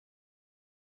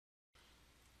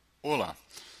Olá,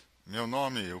 meu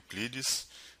nome é Euclides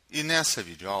e nessa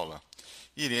videoaula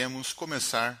iremos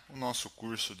começar o nosso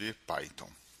curso de Python.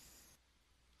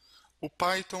 O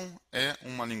Python é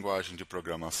uma linguagem de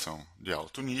programação de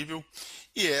alto nível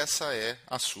e essa é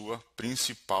a sua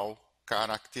principal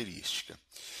característica.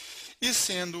 E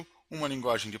sendo uma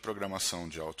linguagem de programação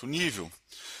de alto nível,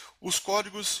 os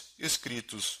códigos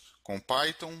escritos com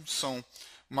Python são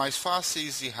mais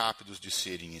fáceis e rápidos de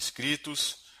serem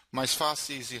escritos, mais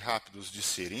fáceis e rápidos de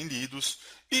serem lidos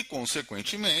e,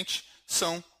 consequentemente,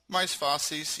 são mais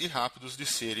fáceis e rápidos de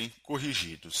serem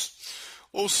corrigidos.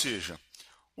 Ou seja,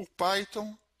 o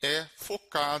Python é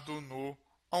focado no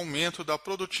aumento da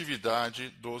produtividade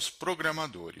dos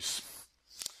programadores.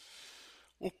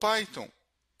 O Python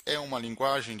é uma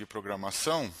linguagem de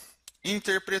programação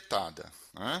interpretada,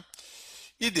 né?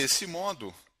 E desse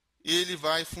modo ele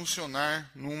vai funcionar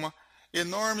numa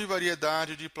enorme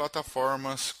variedade de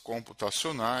plataformas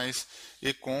computacionais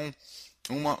e com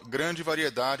uma grande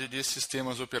variedade de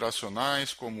sistemas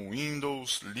operacionais como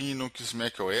Windows, Linux,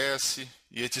 macOS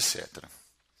e etc.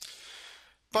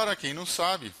 Para quem não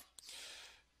sabe,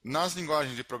 nas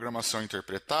linguagens de programação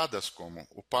interpretadas como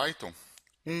o Python,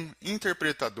 um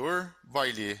interpretador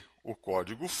vai ler o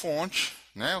código-fonte,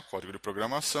 né, o código de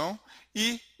programação,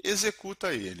 e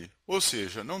executa ele. Ou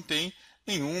seja, não tem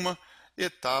nenhuma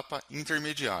etapa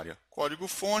intermediária.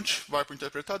 Código-fonte vai para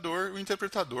o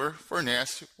interpretador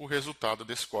fornece o resultado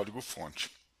desse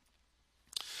código-fonte.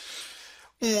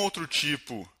 Um outro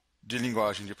tipo de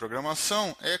linguagem de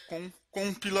programação é com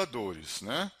compiladores,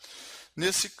 né?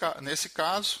 Nesse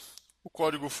caso, o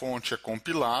código-fonte é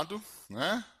compilado,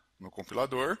 né, no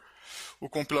compilador. O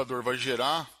compilador vai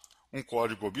gerar um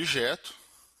código-objeto.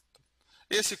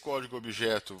 Esse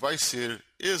código-objeto vai ser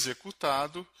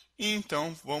executado e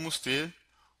então vamos ter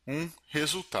um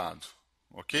resultado.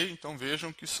 Ok? Então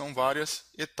vejam que são várias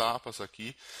etapas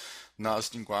aqui nas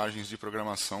linguagens de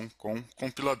programação com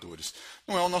compiladores.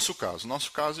 Não é o nosso caso. O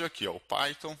nosso caso é aqui, ó, o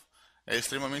Python é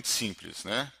extremamente simples,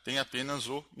 né? Tem apenas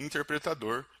o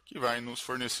interpretador que vai nos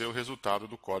fornecer o resultado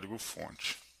do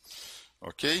código-fonte.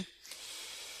 Ok?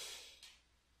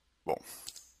 Bom,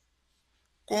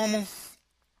 como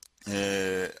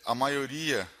a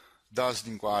maioria das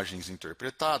linguagens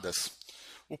interpretadas,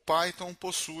 o Python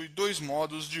possui dois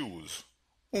modos de uso.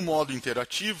 O modo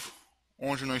interativo,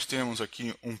 onde nós temos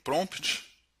aqui um prompt,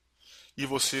 e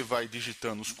você vai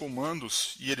digitando os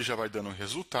comandos e ele já vai dando o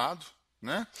resultado,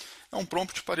 né? É um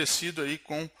prompt parecido aí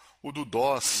com o do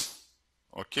DOS,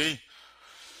 ok?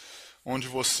 Onde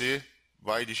você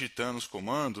vai digitando os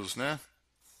comandos, né?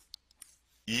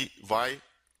 E vai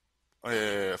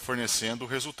fornecendo o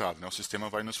resultado, né? O sistema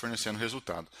vai nos fornecendo o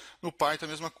resultado. No Python é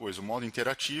a mesma coisa, o modo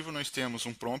interativo nós temos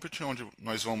um prompt onde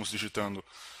nós vamos digitando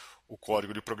o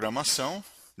código de programação,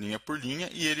 linha por linha,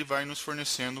 e ele vai nos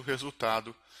fornecendo o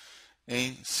resultado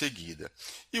em seguida.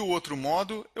 E o outro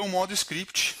modo é o modo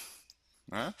script,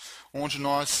 né? Onde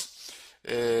nós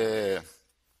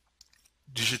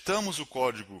digitamos o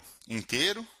código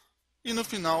inteiro e no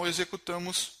final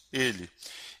executamos ele.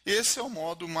 Esse é o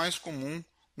modo mais comum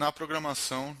na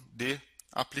programação de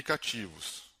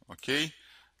aplicativos, ok?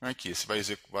 Aqui você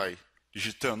vai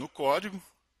digitando o código,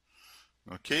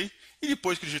 ok? E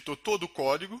depois que digitou todo o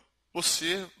código,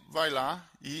 você vai lá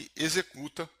e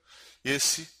executa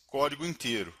esse código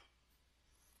inteiro,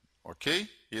 ok?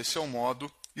 Esse é o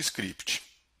modo script.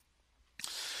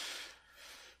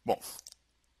 Bom,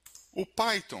 o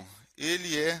Python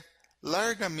ele é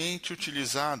largamente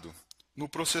utilizado no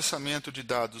processamento de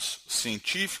dados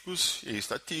científicos e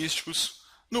estatísticos,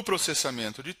 no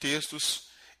processamento de textos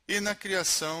e na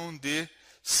criação de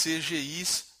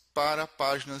CGIs para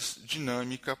páginas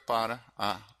dinâmicas para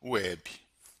a web.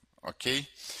 Ok?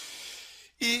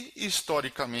 E,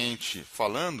 historicamente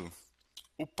falando,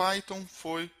 o Python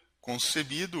foi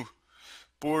concebido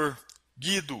por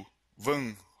Guido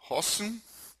van Rossum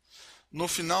no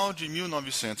final de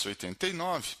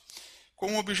 1989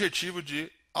 com o objetivo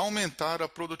de aumentar a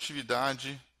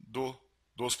produtividade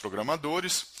dos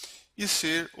programadores e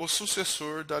ser o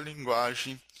sucessor da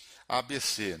linguagem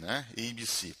ABC, né?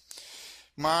 ABC.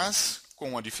 Mas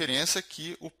com a diferença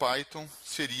que o Python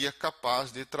seria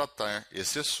capaz de tratar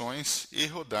exceções e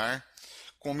rodar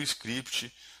como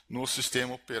script no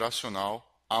sistema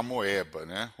operacional amoeba,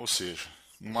 né? Ou seja,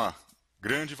 uma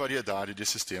grande variedade de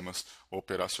sistemas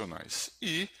operacionais.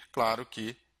 E, claro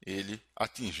que ele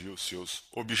atingiu seus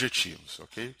objetivos,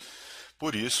 ok?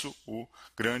 Por isso, o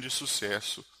grande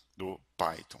sucesso do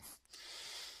Python.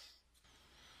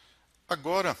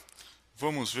 Agora,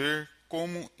 vamos ver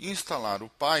como instalar o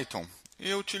Python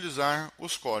e utilizar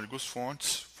os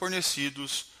códigos-fontes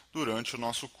fornecidos durante o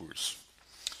nosso curso.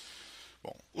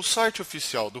 Bom, o site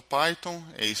oficial do Python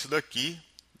é esse daqui,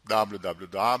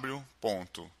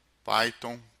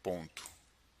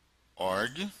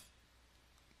 www.python.org,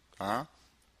 tá?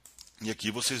 E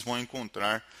aqui vocês vão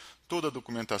encontrar toda a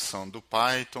documentação do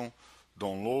Python,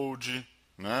 download,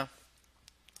 né?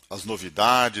 As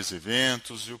novidades,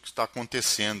 eventos e o que está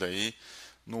acontecendo aí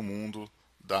no mundo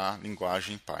da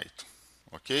linguagem Python,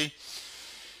 ok?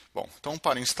 Bom, então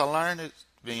para instalar, né,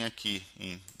 vem aqui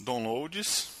em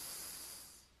Downloads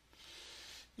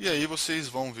e aí vocês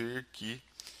vão ver que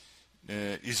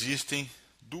existem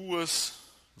duas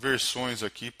versões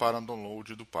aqui para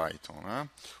download do Python, né?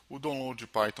 O download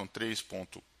Python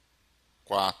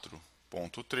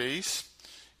 3.4.3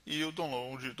 e o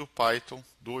download do Python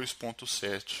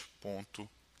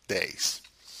 2.7.10.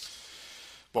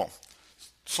 Bom,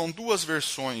 são duas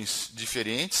versões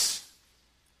diferentes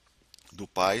do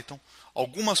Python.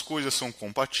 Algumas coisas são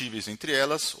compatíveis entre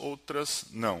elas, outras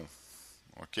não,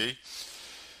 ok?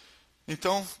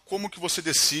 Então, como que você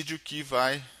decide o que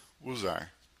vai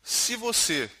usar? Se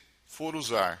você for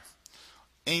usar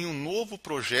em um novo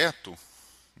projeto,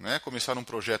 né, começar um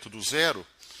projeto do zero,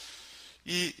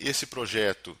 e esse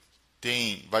projeto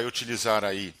vai utilizar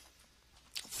aí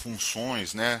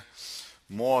funções, né,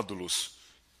 módulos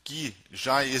que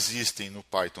já existem no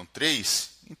Python 3,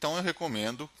 então eu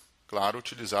recomendo, claro,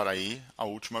 utilizar aí a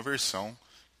última versão,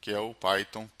 que é o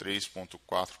Python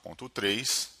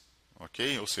 3.4.3,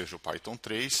 ok? Ou seja, o Python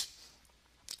 3,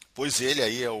 pois ele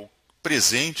aí é o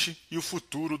presente e o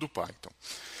futuro do Python.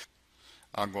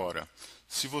 Agora,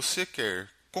 se você quer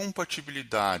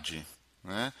compatibilidade,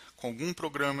 né, com algum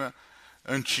programa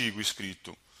antigo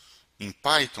escrito em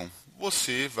Python,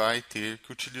 você vai ter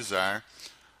que utilizar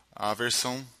a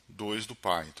versão 2 do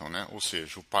Python, né? Ou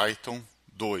seja, o Python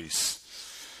 2.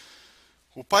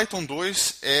 O Python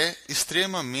 2 é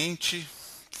extremamente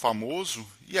famoso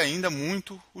e ainda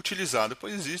muito utilizado,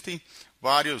 pois existem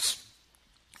vários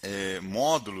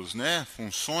módulos, né,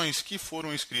 funções que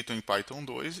foram escritos em Python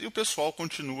 2 e o pessoal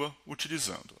continua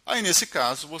utilizando. Aí, nesse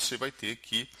caso, você vai ter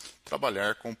que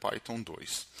trabalhar com Python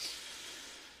 2.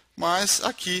 Mas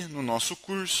aqui no nosso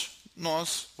curso,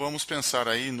 nós vamos pensar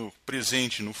aí no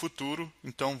presente e no futuro,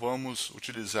 então vamos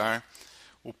utilizar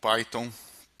o Python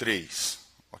 3,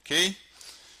 ok?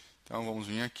 Então vamos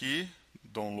vir aqui,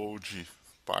 download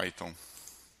Python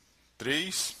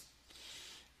 3,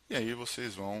 e aí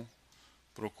vocês vão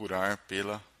procurar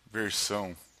pela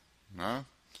versão, né,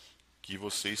 que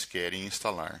vocês querem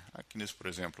instalar. Aqui nesse, por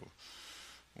exemplo,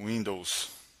 Windows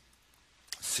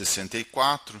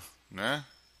 64, né,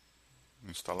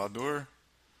 no instalador.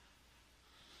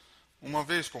 Uma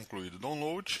vez concluído o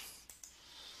download,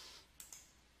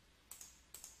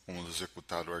 vamos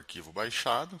executar o arquivo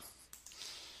baixado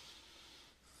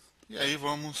e aí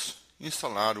vamos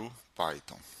instalar o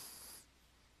Python.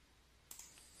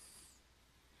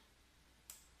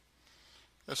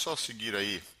 É só seguir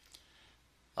aí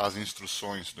as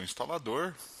instruções do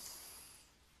instalador.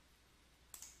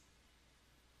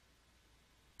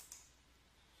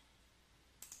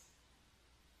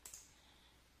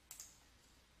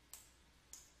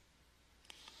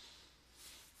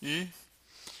 E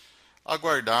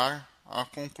aguardar a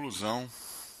conclusão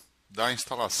da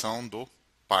instalação do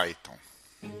Python.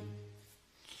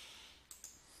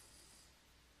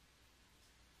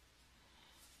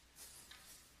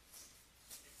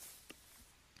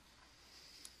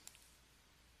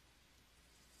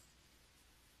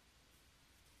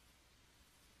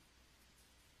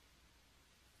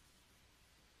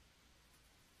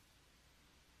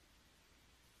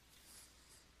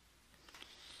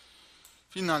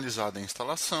 Finalizada a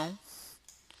instalação,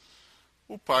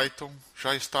 o Python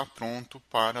já está pronto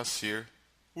para ser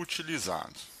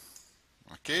utilizado.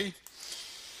 Ok?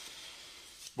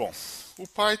 Bom, o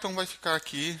Python vai ficar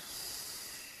aqui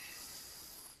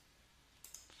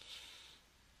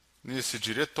nesse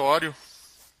diretório,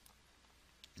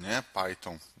 né,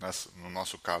 Python, no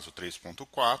nosso caso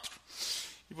 3.4,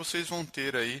 e vocês vão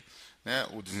ter aí, né,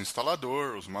 o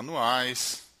desinstalador, os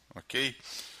manuais, ok?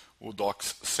 O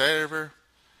docs server,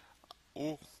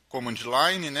 o command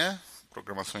line, né,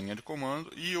 programação em linha de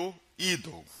comando, e o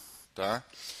idle, tá?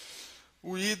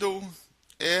 O idle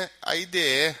é a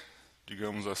IDE,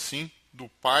 digamos assim, do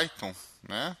Python,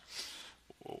 né?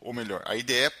 Ou melhor, a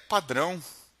IDE padrão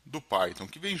do Python,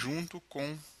 que vem junto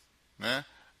com, né,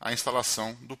 a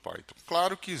instalação do Python.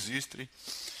 Claro que existem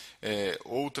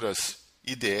outras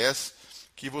IDEs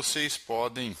que vocês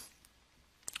podem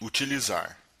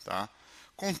utilizar, tá?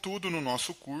 Contudo, no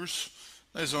nosso curso,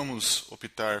 nós vamos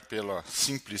optar pela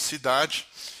simplicidade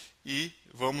e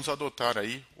vamos adotar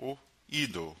aí o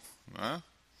idle, né?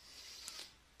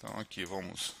 Então aqui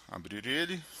vamos abrir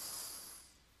ele.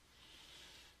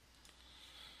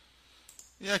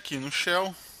 E aqui no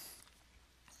shell,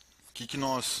 o que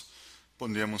nós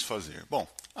podemos fazer? Bom,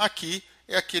 aqui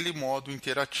é aquele modo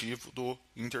interativo do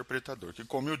interpretador, que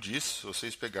como eu disse, se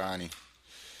vocês pegarem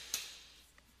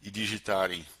e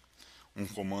digitarem um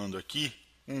comando aqui,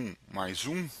 1 mais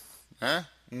 1, né?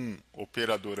 Um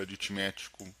operador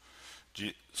aritmético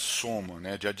de soma,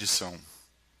 né? De adição,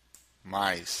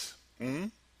 mais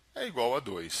 1 é igual a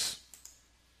 2.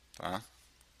 Tá?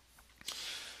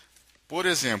 Por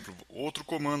exemplo, outro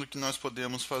comando que nós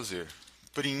podemos fazer,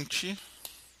 print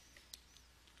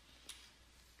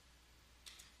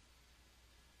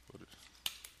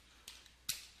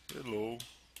hello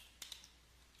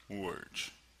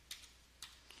world.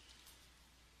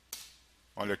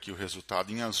 Olha aqui o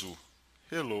resultado em azul,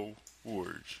 hello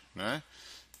world, né?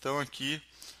 Então aqui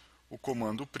o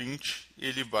comando print,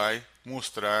 ele vai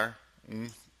mostrar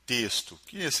um texto,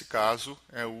 que nesse caso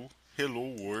é o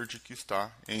hello world que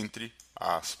está entre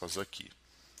aspas aqui.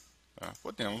 Tá?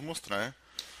 Podemos mostrar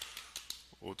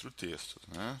outro texto,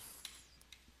 né?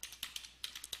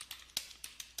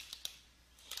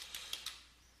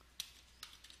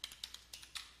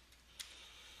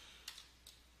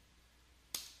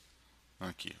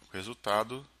 Aqui, o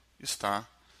resultado está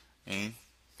em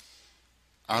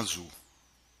azul.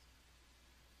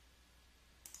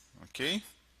 Ok?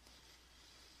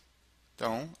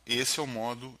 Então, esse é o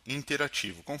modo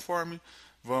interativo. Conforme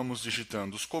vamos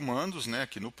digitando os comandos, né,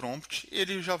 aqui no prompt,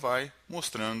 ele já vai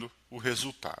mostrando o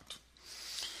resultado.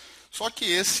 Só que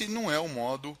esse não é o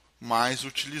modo mais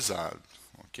utilizado.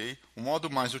 Ok? O modo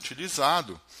mais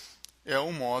utilizado é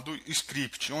o modo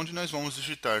script, onde nós vamos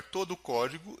digitar todo o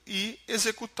código e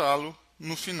executá-lo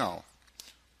no final.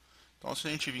 Então, se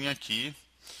a gente vir aqui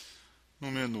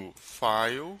no menu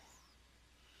File,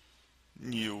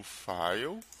 New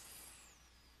File,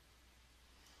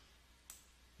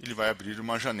 ele vai abrir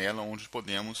uma janela onde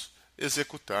podemos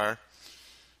executar,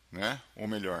 né? Ou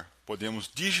melhor, podemos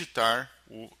digitar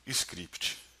o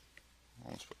script.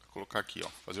 Vamos colocar aqui, ó,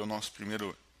 fazer o nosso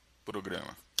primeiro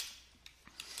programa.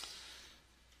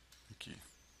 Aqui.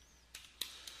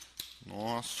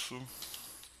 Nosso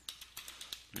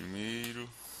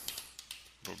primeiro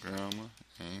programa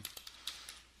em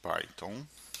Python.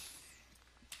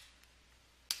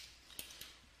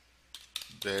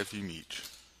 DevMid.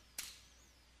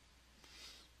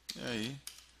 E aí,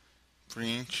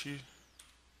 print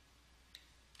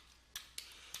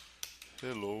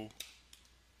hello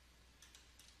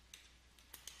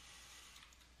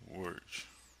world.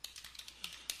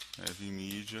 Heavy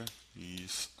Media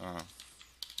is a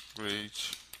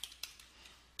great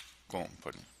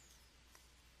company.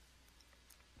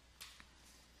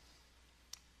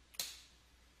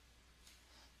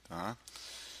 Tá?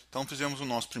 Então fizemos o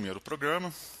nosso primeiro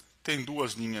programa. Tem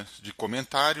duas linhas de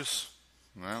comentários,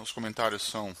 né? Os comentários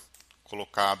são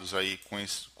colocados aí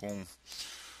com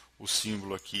o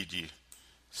símbolo aqui de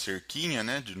cerquinha,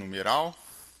 né? De numeral.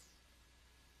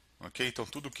 Ok? Então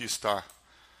tudo que está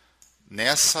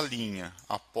nessa linha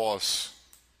após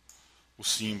o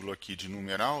símbolo aqui de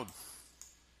numeral,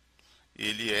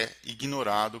 ele é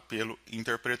ignorado pelo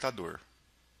interpretador.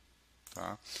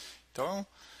 Tá? Então,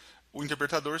 o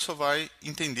interpretador só vai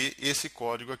entender esse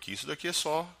código aqui. Isso daqui é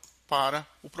só para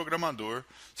o programador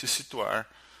se situar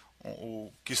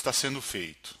o que está sendo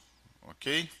feito.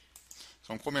 Ok?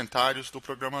 São comentários do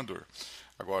programador.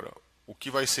 Agora, o que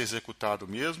vai ser executado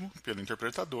mesmo pelo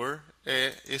interpretador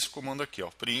é esse comando aqui, ó,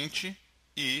 print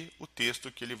e o texto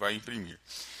que ele vai imprimir.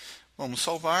 Vamos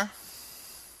salvar.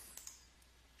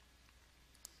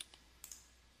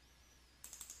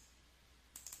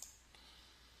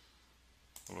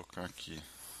 Vou colocar aqui.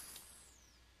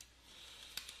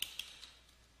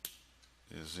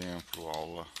 Exemplo,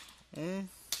 aula 1.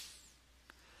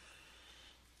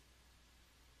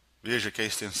 Veja que a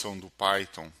extensão do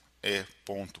Python é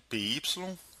 .py,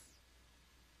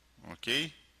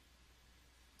 ok?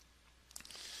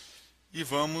 E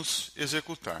vamos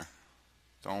executar.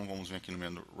 Então vamos vir aqui no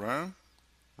menu Run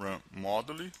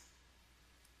Module.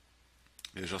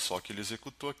 Veja só que ele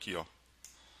executou aqui, ó.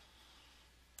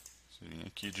 Você vem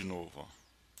aqui de novo, ó.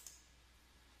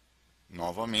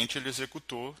 Novamente ele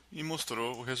executou e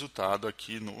mostrou o resultado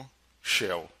aqui no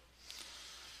shell.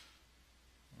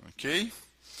 Ok?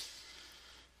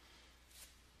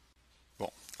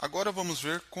 Bom, agora vamos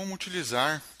ver como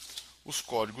utilizar os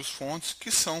códigos-fontes que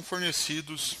são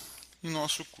fornecidos em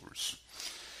nosso curso.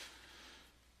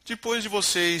 Depois de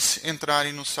vocês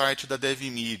entrarem no site da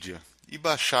DevMedia e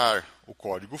baixar o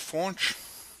código-fonte,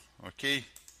 ok?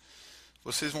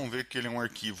 Vocês vão ver que ele é um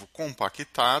arquivo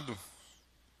compactado,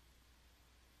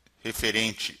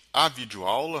 referente à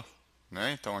videoaula,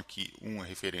 né? Então aqui um é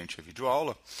referente à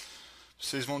videoaula.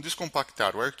 Vocês vão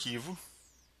descompactar o arquivo.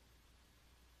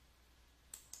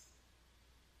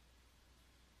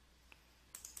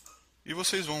 E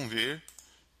vocês vão ver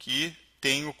que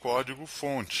tem o código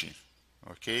fonte,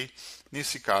 ok?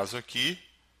 Nesse caso aqui,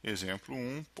 exemplo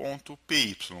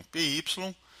 1.py. Py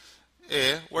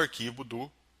é o arquivo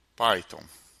do Python.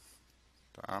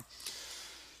 Tá?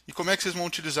 E como é que vocês vão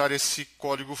utilizar esse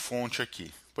código fonte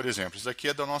aqui? Por exemplo, isso aqui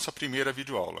é da nossa primeira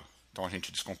videoaula. Então a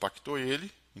gente descompactou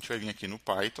ele, a gente vai vir aqui no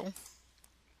Python.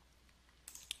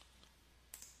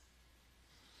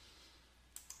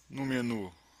 No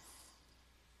menu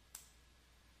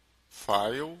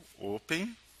File,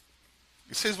 Open,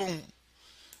 e vocês vão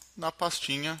na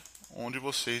pastinha onde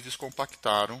vocês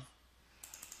descompactaram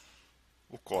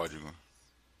o código.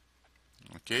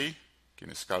 Ok? Que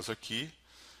nesse caso aqui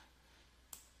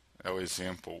é o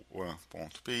example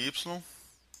 1.py.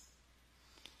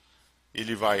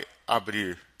 Ele vai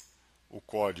abrir o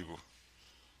código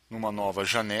numa nova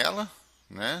janela,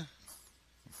 né?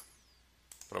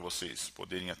 Para vocês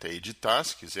poderem até editar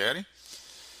se quiserem.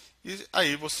 E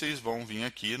aí vocês vão vir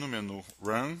aqui no menu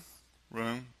Run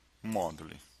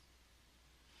Module.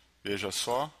 Veja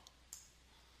só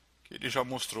que ele já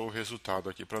mostrou o resultado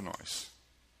aqui para nós.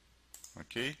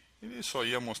 Ok? Ele só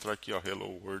ia mostrar aqui, ó, Hello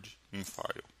World in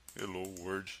File. Hello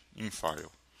World in File.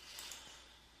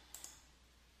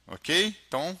 Ok?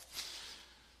 Então,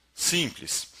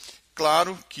 simples.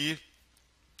 Claro que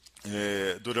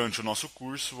durante o nosso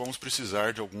curso vamos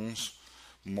precisar de alguns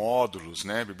módulos,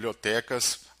 né,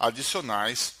 bibliotecas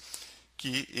adicionais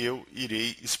que eu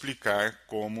irei explicar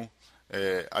como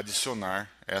adicionar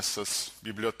essas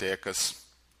bibliotecas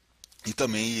e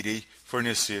também irei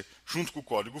fornecer junto com o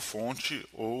código fonte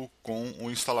ou com o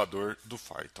instalador do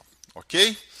Python,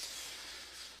 ok?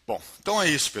 Bom, então é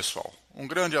isso, pessoal. Um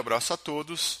grande abraço a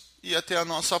todos e até a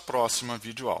nossa próxima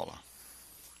videoaula.